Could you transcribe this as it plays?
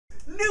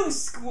New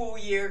school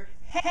year!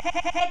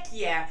 Heck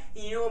yeah!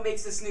 And you know what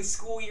makes this new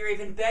school year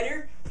even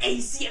better?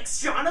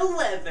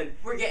 ACXJON11!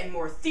 We're getting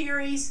more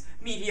theories,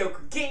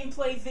 mediocre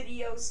gameplay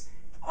videos,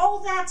 all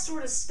that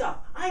sort of stuff.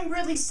 I'm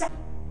really sad.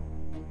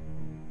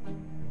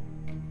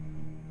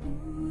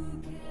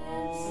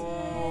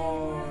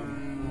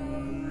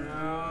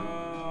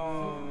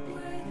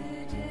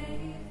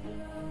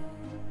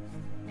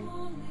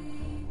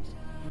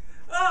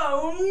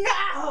 Oh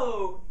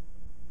no!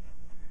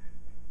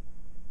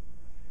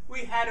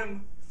 We had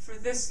him for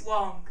this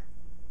long,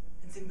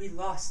 and then we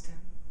lost him.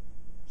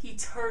 He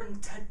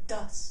turned to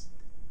dust.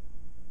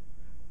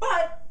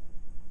 But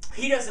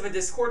he does have a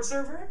Discord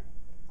server.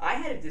 I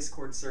had a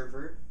Discord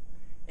server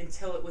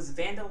until it was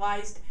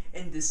vandalized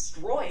and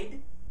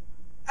destroyed.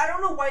 I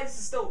don't know why this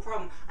is still a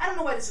problem. I don't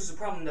know why this was a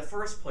problem in the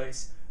first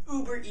place.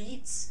 Uber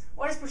Eats.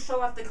 Why does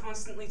Michelle have to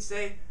constantly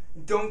say,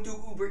 don't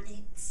do Uber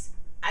Eats?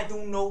 I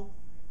don't know.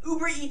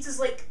 Uber Eats is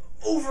like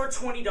over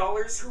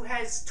 $20. Who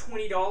has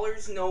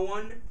 $20? No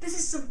one.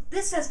 This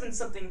has been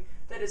something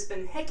that has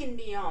been hecking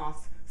me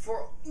off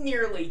for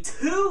nearly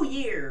 2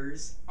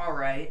 years.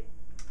 Alright.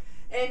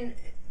 And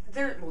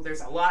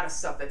there's a lot of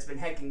stuff that's been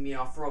hecking me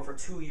off for over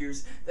 2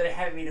 years that I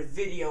haven't made a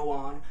video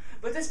on.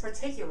 But this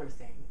particular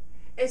thing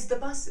is the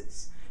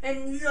buses.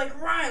 And you're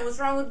like, Ryan, what's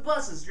wrong with the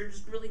buses? You're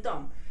just really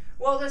dumb.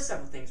 Well, there's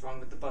several things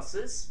wrong with the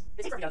buses.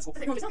 Nobody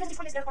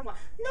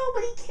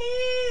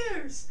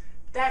cares.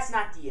 That's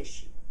not the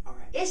issue.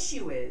 Alright.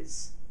 Issue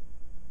is,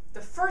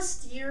 the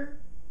first year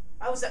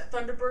I was at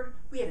Thunderbird,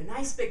 we had a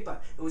nice big bus.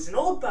 It was an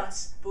old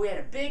bus, but we had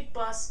a big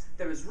bus.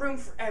 There was room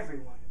for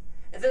everyone.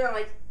 And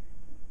then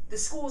the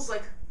school's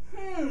like,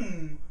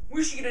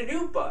 we should get a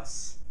new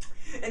bus.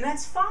 And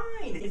that's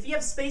fine. If you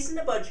have space in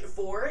the budget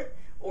for it,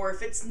 or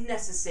if it's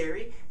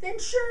necessary, then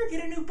sure,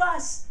 get a new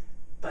bus.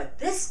 But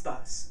this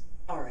bus,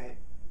 alright.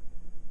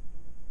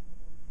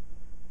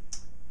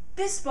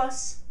 This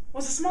bus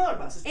was a smaller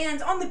bus.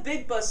 And on the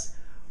big bus,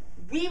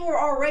 we were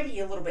already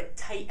a little bit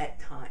tight at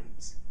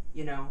times,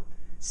 you know?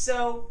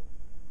 So,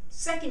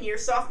 second year,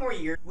 sophomore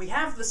year, we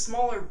have the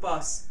smaller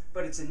bus,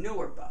 but it's a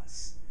newer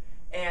bus.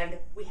 And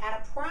we had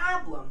a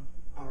problem,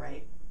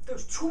 alright?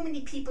 There's too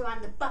many people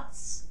on the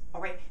bus,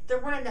 alright? There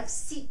weren't enough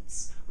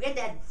seats. We had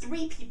to add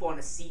 3 people on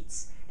the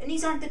seats, and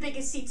these aren't the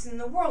biggest seats in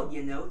the world,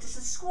 you know? Just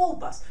a school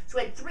bus. So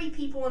we had 3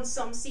 people in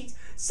some seats.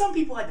 Some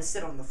people had to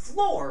sit on the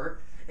floor,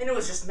 and it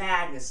was just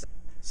madness.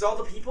 So all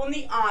the people in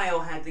the aisle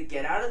had to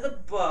get out of the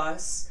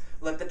bus,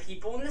 let the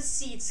people in the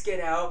seats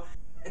get out,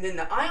 and then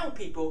the aisle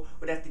people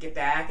would have to get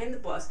back in the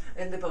bus,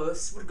 and the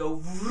bus would go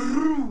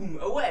vroom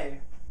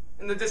away.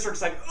 And the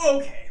district's like,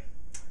 okay,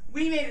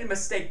 we made a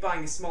mistake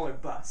buying a smaller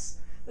bus.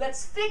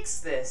 Let's fix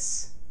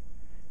this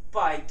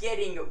by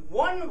getting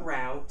one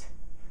route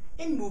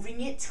and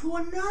moving it to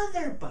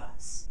another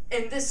bus.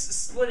 And this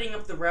splitting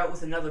up the route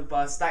with another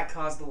bus, that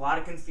caused a lot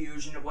of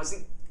confusion. It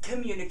wasn't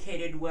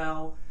communicated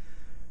well.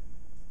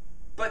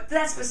 But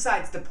that's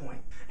besides the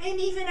point. And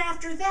even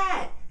after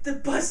that, the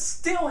bus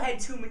still had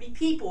too many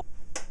people.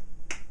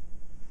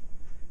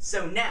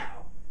 So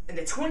now, in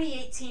the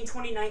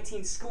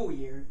 2018-2019 school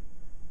year,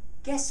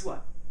 guess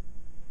what?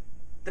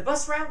 The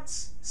bus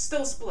routes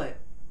still split.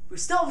 We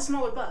still have a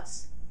smaller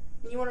bus.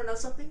 And you want to know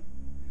something?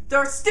 There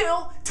are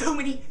still too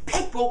many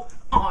people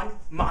on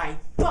my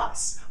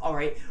bus.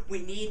 Alright,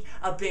 we need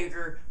a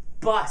bigger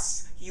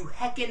bus. You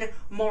heckin'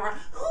 moron.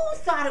 Who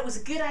thought it was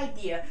a good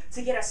idea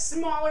to get a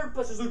smaller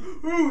bus? It's like,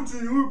 oh, it's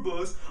a newer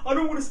bus. I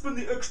don't want to spend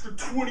the extra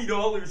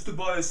 $20 to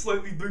buy a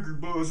slightly bigger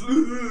bus.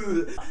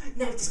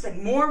 Now I have to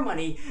spend more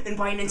money and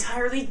buy an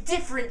entirely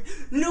different,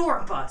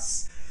 newer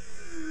bus.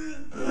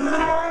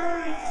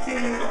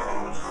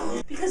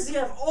 Because you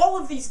have all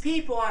of these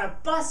people on a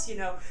bus, you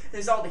know,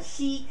 there's all the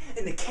heat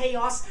and the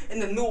chaos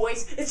and the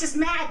noise. It's just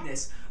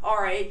madness,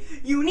 alright?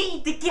 You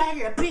need to get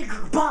a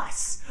bigger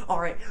bus,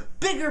 alright?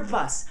 Bigger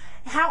bus.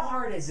 How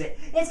hard is it?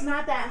 It's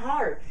not that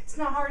hard. It's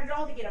not hard at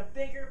all to get a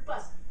bigger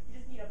bus. You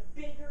just need a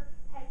bigger,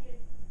 heckin'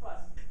 bus.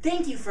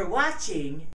 Thank you for watching.